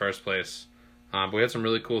went in the first place. But we had some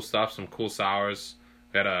really cool stuff, some cool sours.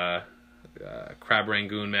 We had a crab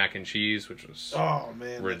rangoon mac and cheese, which was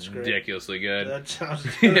ridiculously good. That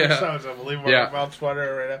sounds unbelievable. Yeah. My mouth's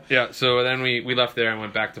watering right now. Yeah, so then we left there and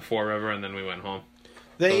went back to Fore River, and then we went home.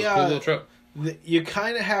 So it was a cool little trip. You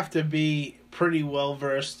kind of have to be pretty well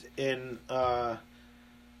versed in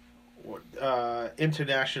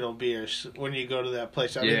international beers when you go to that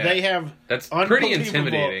place. I mean, they have that's pretty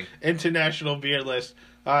intimidating international beer list.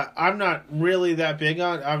 I'm not really that big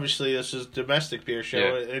on. Obviously, this is a domestic beer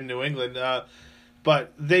show in New England,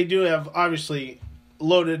 but they do have obviously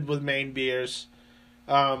loaded with Maine beers.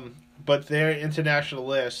 But their international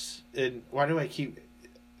lists. Why do I keep?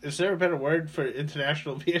 Is there a better word for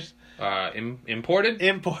international beers? Imported.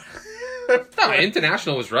 Import. No,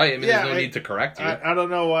 international was right. I mean, there's no need to correct you. I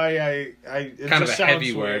don't know why it kind of a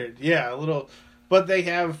heavy weird. word. Yeah, a little. But they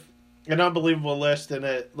have an unbelievable list in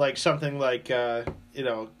it, like something like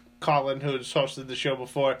Colin, who's hosted the show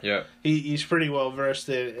before. Yeah, he's pretty well versed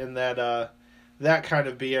in that kind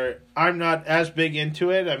of beer. I'm not as big into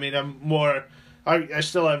it. I mean, I'm more. I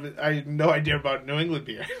still have no idea about New England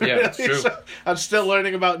beer. Yeah, that's true. So I'm still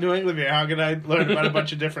learning about New England beer. How can I learn about a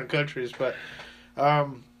bunch of different countries? But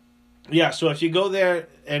so if you go there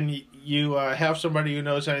and you have somebody who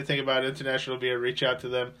knows anything about international beer, reach out to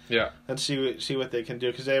them. Yeah, and see what they can do,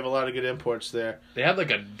 because they have a lot of good imports there. They had like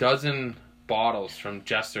a dozen bottles from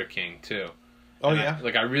Jester King too. Oh,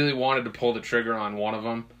 and I really wanted to pull the trigger on one of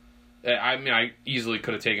them. I mean, I easily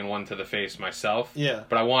could have taken one to the face myself. Yeah.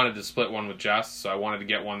 But I wanted to split one with Jess, so I wanted to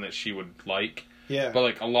get one that she would like. Yeah. But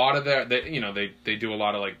like a lot of they do a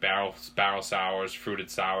lot of like barrel sours, fruited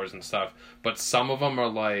sours and stuff. But some of them are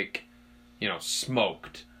like,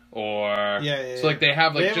 smoked or so like they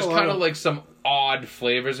have like just kind of like some odd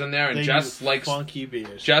flavors in there. And Jess likes funky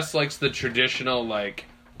beers. Jess likes the traditional like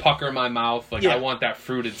pucker my mouth. Like I want that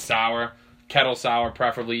fruited sour, kettle sour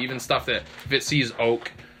preferably. Even stuff that if it sees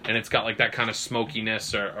oak. And it's got like that kind of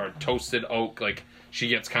smokiness or toasted oak. Like she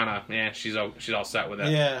gets kind of she's all set with it.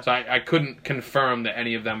 Yeah. So I couldn't confirm that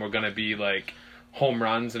any of them were going to be like home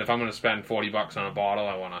runs. And if I'm going to spend $40 on a bottle,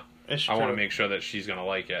 I want to make sure that she's going to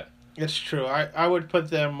like it. It's true. I would put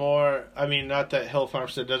them more. I mean, not that Hill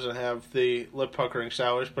Farmstead doesn't have the lip puckering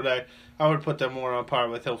sours, but I would put them more on par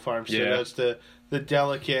with Hill Farmstead as the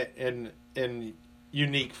delicate and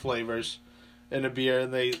unique flavors in a beer,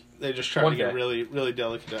 and they just try to get really, really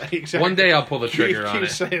delicate. Exactly. One day I'll pull the trigger on it. Keep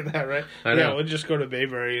saying that, right? I know. Yeah, we'll just go to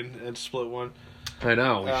Bayberry and split one. I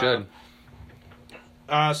know, we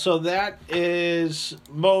should. So that is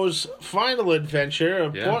Mo's final adventure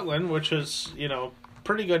of Portland, which was,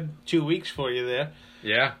 pretty good 2 weeks for you there.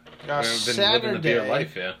 Yeah. I've been living the beer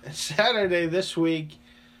life, Saturday this week,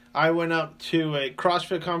 I went up to a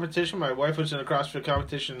CrossFit competition. My wife was in a CrossFit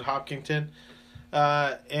competition in Hopkinton.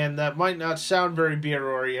 And that might not sound very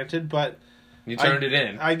beer-oriented, but... You turned it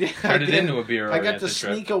in. I did. Turned it into a beer-oriented I got to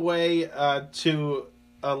sneak away to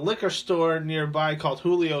a liquor store nearby called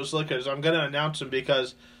Julio's Liquors. I'm going to announce them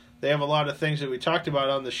because they have a lot of things that we talked about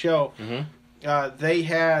on the show. Mm-hmm. They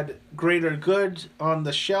had Greater Good on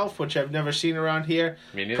the shelf, which I've never seen around here.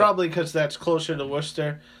 Me neither. Probably because that's closer to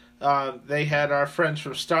Worcester. They had our friends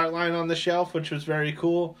from Startline on the shelf, which was very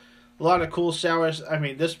cool. A lot of cool sours. I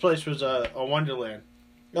mean, this place was a wonderland.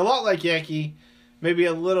 A lot like Yankee, maybe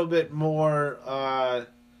a little bit more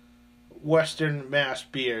Western Mass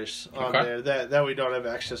beers on there that we don't have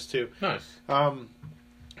access to. Nice. A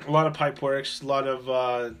lot of Pipeworks, a lot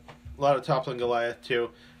Toppling Goliath too.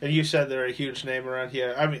 And you said they're a huge name around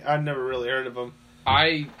here. I mean, I've never really heard of them.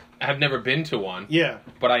 I have never been to one. Yeah.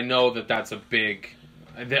 But I know that that's a big...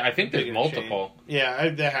 I think there's multiple. Chain. Yeah,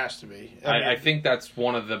 there has to be. I think that's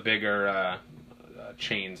one of the bigger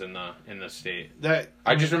chains in the state.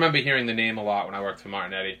 I just remember hearing the name a lot when I worked for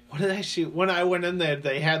Martinetti. What did I see? When I went in there,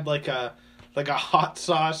 they had like a hot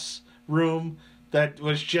sauce room that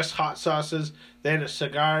was just hot sauces. They had a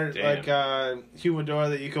cigar humidor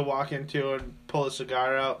that you could walk into and pull a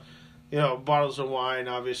cigar out. You know, bottles of wine.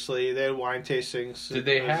 Obviously, they had wine tastings. Did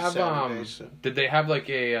they have Did they have like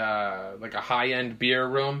a high end beer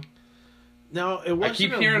room? No, it wasn't. I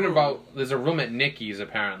keep hearing about. There's a room at Nicky's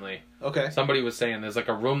apparently. Okay. Somebody was saying there's like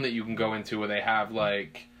a room that you can go into where they have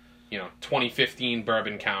like, 2015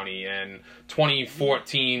 Bourbon County and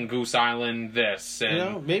 2014 Goose Island this.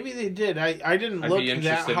 And maybe they did. I didn't look that high. I'd be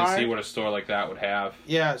interested to see what a store like that would have.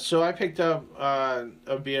 Yeah, so I picked up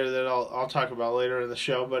a beer that I'll talk about later in the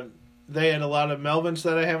show, but they had a lot of Melvins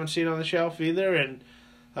that I haven't seen on the shelf either, and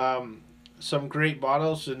some great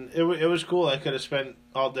bottles, and it was cool. I could have spent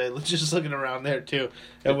all day just looking around there too,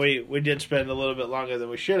 and we did spend a little bit longer than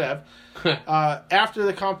we should have. After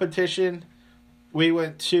the competition, we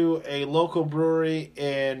went to a local brewery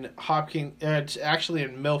in Hopkins. It's actually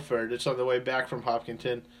in Milford. It's on the way back from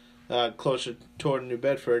Hopkinton, closer toward New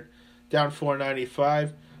Bedford, down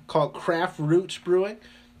 495, called Craft Roots Brewing.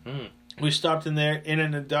 We stopped in there in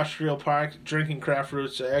an industrial park drinking Craft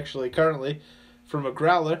Roots, actually currently, from a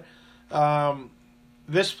growler.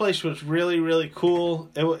 This place was really, really cool.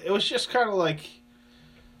 It was just kind of like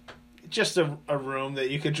just a room that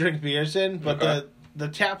you could drink beers in, but the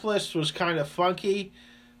tap list was kind of funky.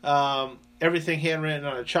 Everything handwritten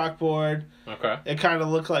on a chalkboard. Okay. It kind of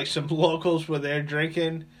looked like some locals were there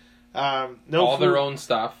drinking. All their own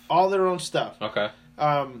stuff. All their own stuff. Okay.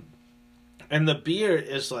 And the beer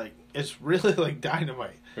is like, it's really like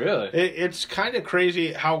dynamite. Really? It's kind of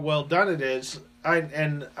crazy how well done it is.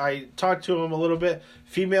 I talked to him a little bit.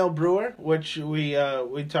 Female brewer, which we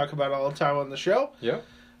talk about all the time on the show. Yeah.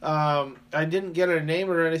 I didn't get her name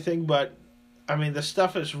or anything, but I mean the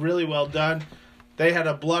stuff is really well done. They had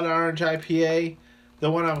a blood orange IPA. The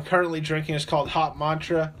one I'm currently drinking is called Hop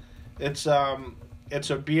Mantra. It's a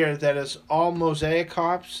beer that is all mosaic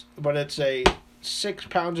hops, but it's 6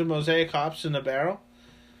 pounds of mosaic hops in a barrel,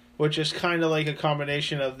 which is kind of like a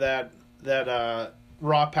combination of that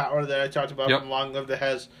raw power that I talked about from Long Live that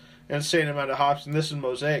has an insane amount of hops, and this is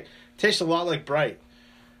mosaic. Tastes a lot like Bright.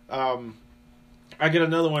 I get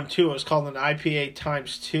another one too. It's called an IPA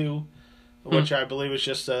times 2, which I believe is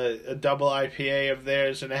just a double IPA of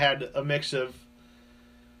theirs, and it had a mix of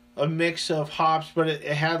hops, but it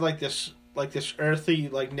had like this earthy,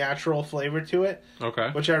 like natural flavor to it. Okay.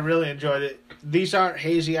 Which I really enjoyed it. These aren't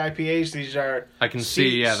hazy IPAs. These are I can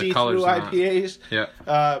see the colors IPAs. Yeah.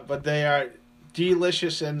 But they are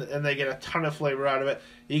delicious and they get a ton of flavor out of it.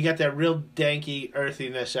 You get that real danky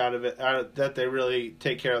earthiness out of it that they really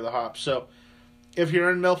take care of the hops. So if you're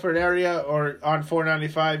in Milford area or on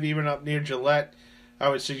 495, even up near Gillette, I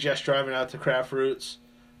would suggest driving out to Craft Roots.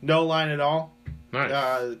 No line at all.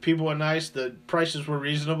 Nice. People were nice. The prices were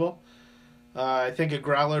reasonable. I think a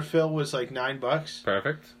growler fill was like $9.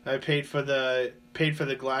 Perfect. I paid for the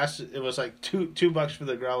glass. It was like $2 for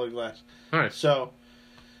the growler glass. Nice. So,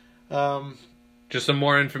 just some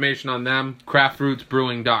more information on them.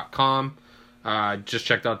 CraftRootsBrewing.com. Just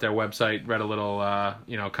checked out their website. Read a little,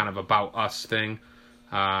 kind of about us thing.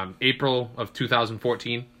 April of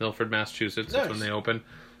 2014, Milford, Massachusetts. That's when they opened.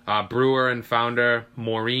 Brewer and founder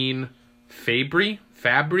Maureen Fabry.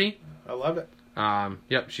 I love it.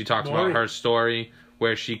 She talks about her story,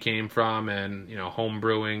 where she came from, and home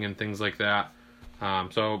brewing and things like that.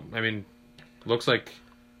 So I mean, looks like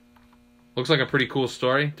a pretty cool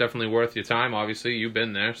story. Definitely worth your time. Obviously, you've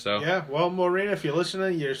been there, so yeah. Well, Maureen, if you're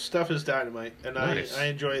listening, your stuff is dynamite, and nice. I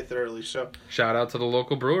enjoy it thoroughly. So shout out to the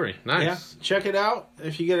local brewery. Nice. Yeah, check it out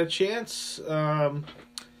if you get a chance. And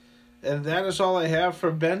that is all I have for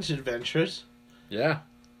Ben's adventures. Yeah.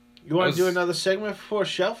 You want to do another segment before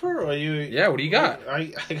Shelfer, or you? Yeah, what do you got?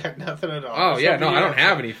 I got nothing at all. Oh yeah, no, I don't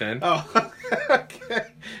have anything. Oh, okay.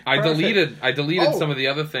 I deleted some of the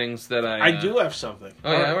other things that I do have something.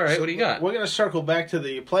 Oh yeah, all right. So what do you got? We're gonna circle back to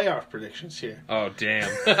the playoff predictions here. Oh damn!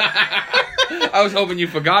 I was hoping you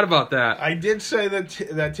forgot about that. I did say that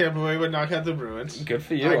Tampa Bay would knock out the Bruins. Good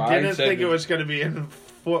for you. I didn't think it was going to be in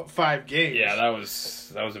 5 games. Yeah, that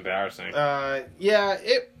was embarrassing. Yeah,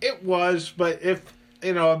 it was, but if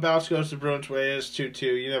you know, a bounce goes the Bruins' way. It's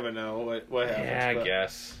 2-2. You never know what happens. Yeah, I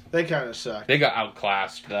guess. They kind of suck. They got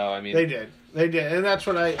outclassed, though. I mean, They did. And that's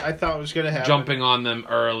what I thought was going to happen. Jumping on them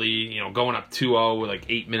early, you know, going up 2-0 with like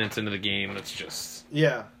 8 minutes into the game. That's just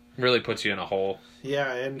really puts you in a hole.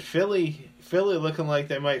 Yeah, and Philly looking like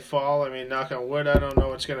they might fall. I mean, knock on wood. I don't know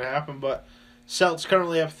what's going to happen, but Celtics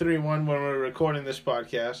currently up 3-1 when we're recording this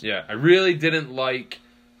podcast. Yeah, I really didn't like.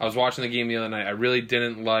 I was watching the game the other night. I really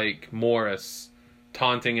didn't like Morris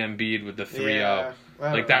taunting Embiid with the 3-0. Yeah,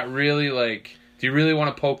 like that really like. Do you really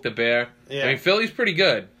want to poke the bear? Yeah. I mean, Philly's pretty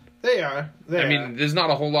good. They are. I mean, there's not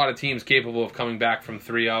a whole lot of teams capable of coming back from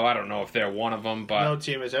 3-0. I don't know if they're one of them, but no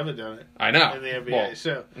team has ever done it. I know in the NBA. Well,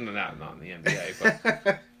 so not in the NBA,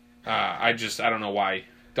 but I don't know why.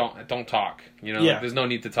 Don't talk. You know, there's no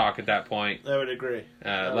need to talk at that point. I would agree.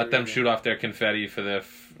 Let them shoot off their confetti for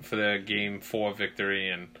their Game 4 victory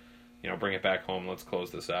and. You know, bring it back home. Let's close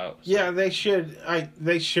this out. So. Yeah, they should.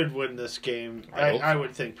 They should win this game. I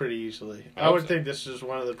would think pretty easily. I would think this is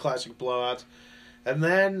one of the classic blowouts. And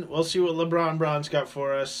then we'll see what LeBron Braun's got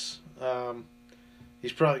for us.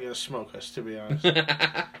 He's probably going to smoke us, to be honest.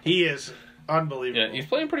 He is unbelievable. Yeah, he's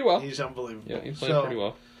playing pretty well. He's unbelievable. Yeah, he's playing pretty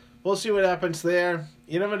well. We'll see what happens there.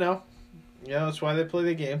 You never know. You know, that's why they play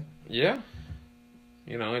the game. Yeah.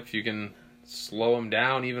 You know, if you can slow him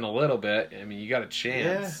down even a little bit, I mean, you got a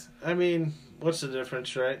chance. Yeah. I mean, what's the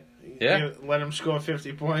difference, right? Yeah. You let him score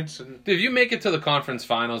 50 points. And if you make it to the conference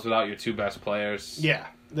finals without your two best players... Yeah.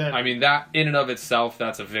 Then, I mean, that in and of itself,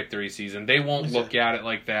 that's a victory season. They won't look at it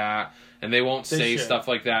like that, and they won't say stuff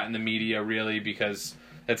like that in the media, really, because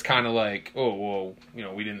it's kind of like, oh, well, you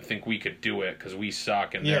know, we didn't think we could do it because we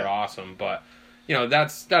suck and they're awesome. But, you know,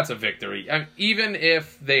 that's a victory. I mean, even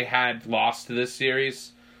if they had lost to this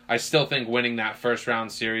series... I still think winning that first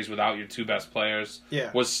round series without your two best players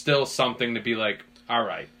was still something to be like, all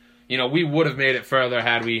right, you know, we would have made it further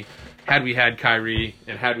had we had Kyrie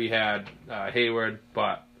and had we had Hayward,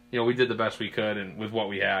 but you know, we did the best we could and with what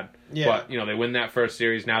we had. Yeah. But you know, they win that first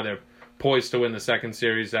series. Now they're poised to win the second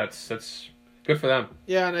series. That's good for them.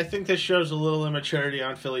 Yeah, and I think this shows a little immaturity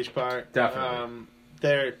on Philly's part. Definitely.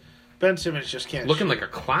 Ben Simmons just can't looking shoot. like a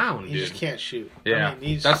clown, dude. He just can't shoot. Yeah. I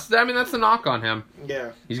mean, that's the knock on him.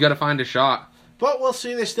 Yeah. He's got to find a shot. But we'll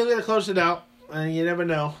see. They still got to close it out, and you never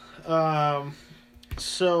know. That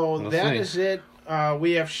is it.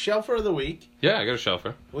 We have Shelfer of the Week. Yeah, I got a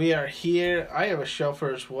Shelfer. We are here. I have a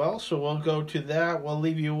Shelfer as well, so we'll go to that. We'll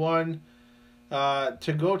leave you one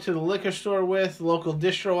to go to the liquor store with. Local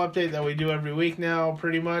distro update that we do every week now,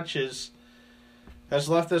 pretty much, has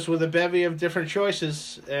left us with a bevy of different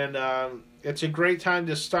choices, and it's a great time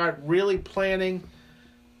to start really planning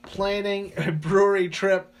a brewery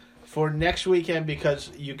trip for next weekend, because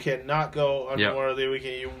you cannot go on Memorial Day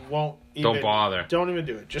weekend. You won't even... Don't bother. Don't even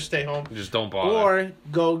do it. Just stay home. Just don't bother. Or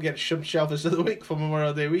go get Shelfers of the Week for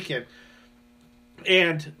Memorial Day weekend.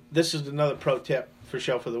 And this is another pro tip for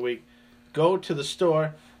Shelf of the Week. Go to the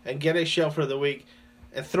store and get a Shelfer of the Week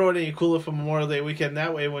and throw it in your cooler for Memorial Day weekend.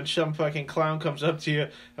 That way, when some fucking clown comes up to you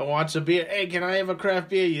and wants a beer, hey, can I have a craft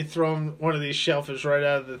beer? You throw him one of these shelfers right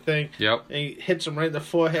out of the thing. Yep. And he hits him right in the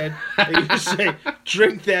forehead. And you say,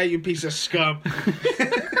 drink that, you piece of scum.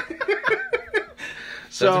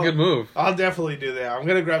 So, that's a good move. I'll definitely do that. I'm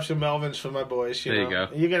going to grab some Melvins for my boys. There you go.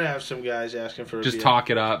 You're going to have some guys asking for a beer. Just talk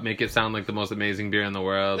it up. Make it sound like the most amazing beer in the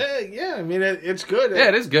world. Yeah, I mean, it's good. Yeah,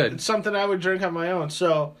 it is good. It's something I would drink on my own.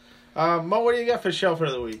 So... Mo, what do you got for Shelfer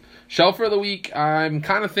of the Week? Shelfer of the Week, I'm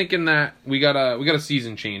kind of thinking that we got a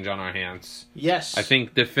season change on our hands. Yes. I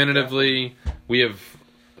think definitively we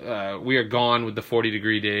are gone with the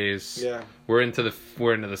 40-degree days. Yeah. We're into the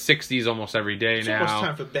 60s almost every day it's now. It's almost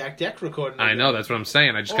time for back deck recording. I know, that's what I'm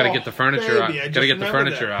saying. I just got to get the furniture out. Got to get the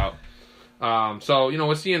furniture out. So, you know,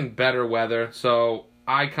 we're seeing better weather. So,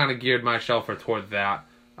 I kind of geared my Shelfer toward that.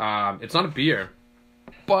 It's not a beer,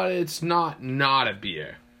 but it's not a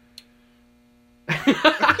beer.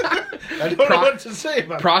 I don't know what to say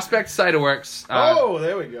about Prospect Cider Works.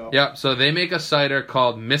 There we go. Yep, so they make a cider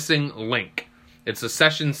called Missing Link. It's a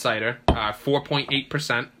session cider,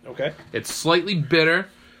 4.8%. Okay. It's slightly bitter,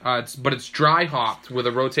 but it's dry hopped with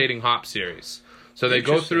a rotating hop series. So they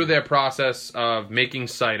go through their process of making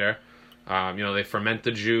cider. They ferment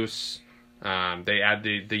the juice. They add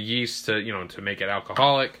the yeast to make it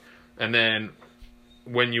alcoholic. And then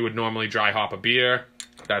when you would normally dry hop a beer,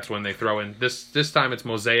 that's when they throw in this time it's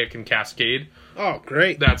Mosaic and Cascade. Oh,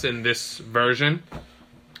 great. That's in this version.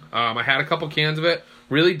 I had a couple cans of it.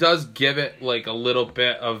 Really does give it like a little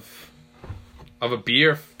bit of a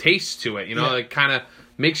beer taste to it. It kind of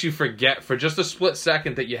makes you forget for just a split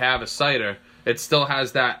second that you have a cider. It still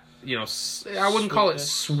has that, I wouldn't call it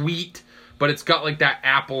sweet, but it's got like that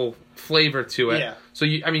apple flavor to it. Yeah. So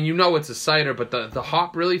you know it's a cider, but the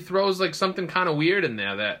hop really throws like something kind of weird in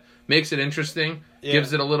there that makes it interesting,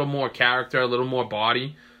 gives it a little more character, a little more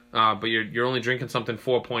body. But you're only drinking something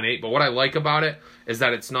 4.8. But what I like about it is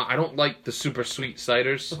that it's not. I don't like the super sweet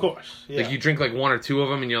ciders. Of course, yeah. Like you drink like one or two of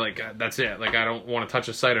them, and you're like, that's it. Like I don't want to touch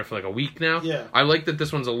a cider for like a week now. Yeah. I like that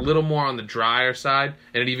this one's a little more on the drier side,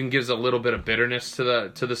 and it even gives a little bit of bitterness to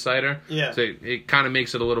the cider. Yeah. So it kind of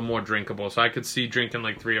makes it a little more drinkable. So I could see drinking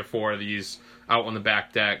like 3 or 4 of these out on the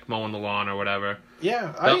back deck, mowing the lawn or whatever.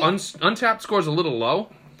 Yeah. The Untapped score's a little low,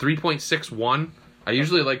 3.61. I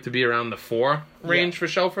usually like to be around the 4 range for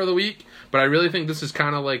Shelf of the Week, but I really think this is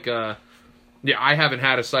kind of like I haven't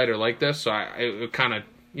had a cider like this, so it kind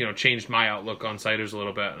of changed my outlook on ciders a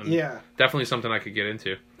little bit. And definitely something I could get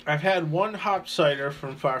into. I've had one hop cider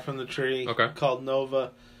from Far From the Tree called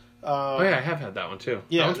Nova. I have had that one too.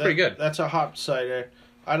 Yeah, that one's pretty good. That's a hop cider.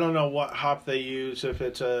 I don't know what hop they use, if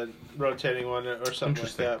it's a rotating one or something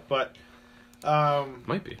like that, but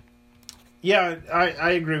might be. Yeah,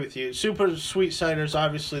 I agree with you. Super sweet ciders,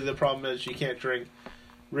 obviously the problem is you can't drink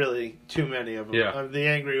really too many of them. Yeah. The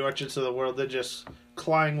Angry Orchards of the world, they're just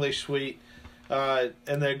cloyingly sweet, and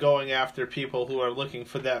they're going after people who are looking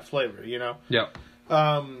for that flavor, Yep.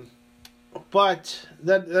 But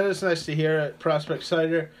that is nice to hear at Prospect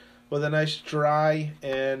Cider with a nice dry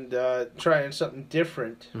and trying something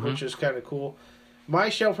different, which is kind of cool. My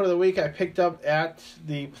Shelf of the Week I picked up at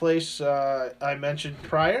the place I mentioned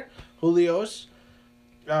prior, Julio's.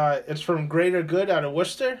 It's from Greater Good out of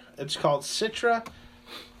Worcester. It's called Citra.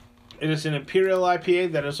 It is an Imperial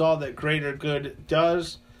IPA. That is all that Greater Good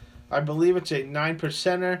does. I believe it's a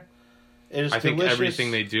 9%er. It is I think delicious. everything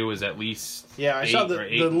they do is at least I 8 saw or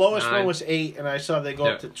 8, the lowest 9. one was 8, and I saw they go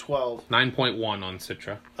up to 12. 9.1 on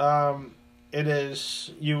Citra. It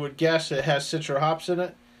is, you would guess it has Citra hops in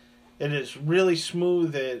it. It is really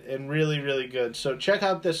smooth and really, really good. So check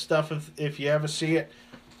out this stuff if you ever see it.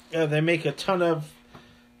 They make a ton of,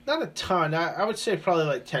 not a ton, I would say probably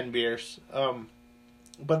like 10 beers.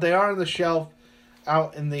 But they are on the shelf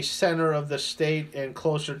out in the center of the state and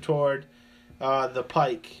closer toward the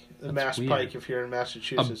Pike, Mass weird. Pike if you're in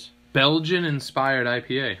Massachusetts. Belgian-inspired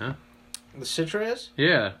IPA, huh? The Citra is?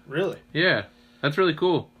 Yeah. Really? Yeah. That's really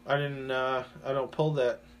cool. I don't pull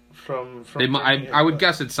that from I would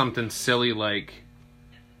guess it's something silly like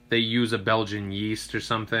they use a Belgian yeast or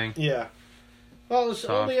something. Yeah. Well, it's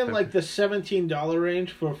only in like the $17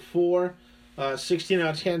 range for 4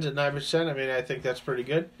 16-ounce cans at 9%. I mean, I think that's pretty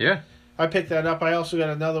good. Yeah. I picked that up. I also got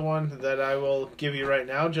another one that I will give you right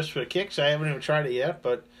now just for kicks. I haven't even tried it yet,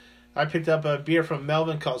 but I picked up a beer from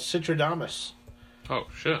Melvin called Citradamus. Oh,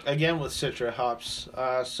 shit. Again with Citra hops.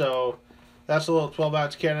 So that's a little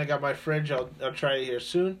 12-ounce can. I got my fridge. I'll try it here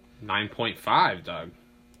soon. 9.5, Doug.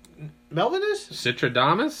 Melvin is?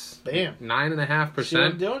 Citradamus? Bam. 9.5%. See what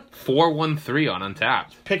I'm doing? 413 on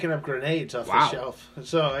Untapped. Picking up grenades off the shelf.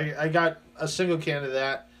 So I got a single can of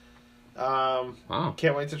that. Wow.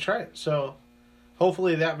 Can't wait to try it. So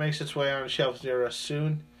hopefully that makes its way on shelves near us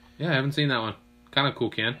soon. Yeah, I haven't seen that one. Kind of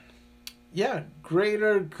cool can. Yeah,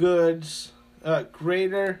 Greater Good.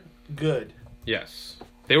 Yes.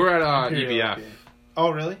 They were at Imperial EBF. IPA.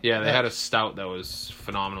 Oh, really? Yeah, they had a stout that was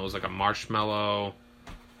phenomenal. It was like a marshmallow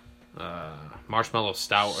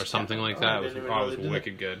stout or something like that. It was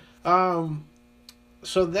wicked good.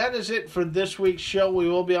 So that is it for this week's show. We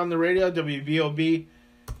will be on the radio, WBOB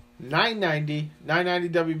 990,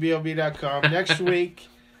 990WBOB.com. Next week,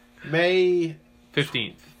 May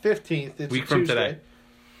 15th. 15th. It's week a from Tuesday. today.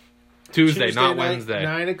 Tuesday, not night, Wednesday.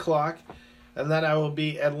 9 o'clock. And then I will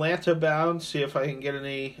be Atlanta bound. See if I can get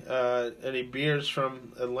any beers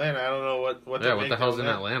from Atlanta. I don't know what. What the hell's in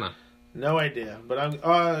Atlanta? No idea. But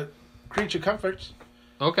I'm Creature Comforts.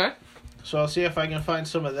 Okay. So I'll see if I can find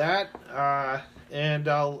some of that, and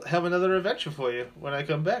I'll have another adventure for you when I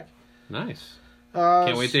come back. Nice.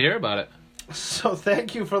 Can't wait to hear about it. So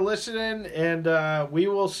thank you for listening, and we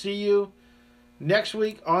will see you next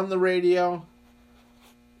week on the radio.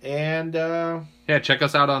 And check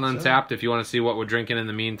us out on Untapped if you want to see what we're drinking in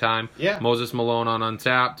the meantime. Yeah. Moses Malone on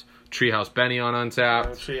Untapped. Treehouse Benny on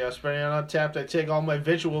Untapped. Treehouse Benny on Untapped. I take all my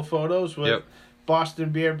visual photos with Boston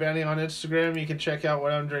Beer Benny on Instagram. You can check out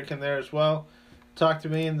what I'm drinking there as well. Talk to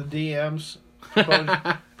me in the DMs.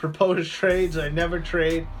 Propose trades. I never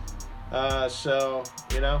trade. So,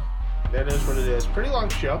 that is what it is. Pretty long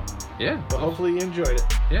show. Yeah. But hopefully you enjoyed it.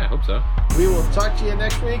 Yeah, I hope so. We will talk to you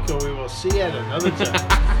next week, or we will see you at another time.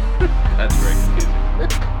 That's very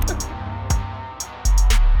confusing.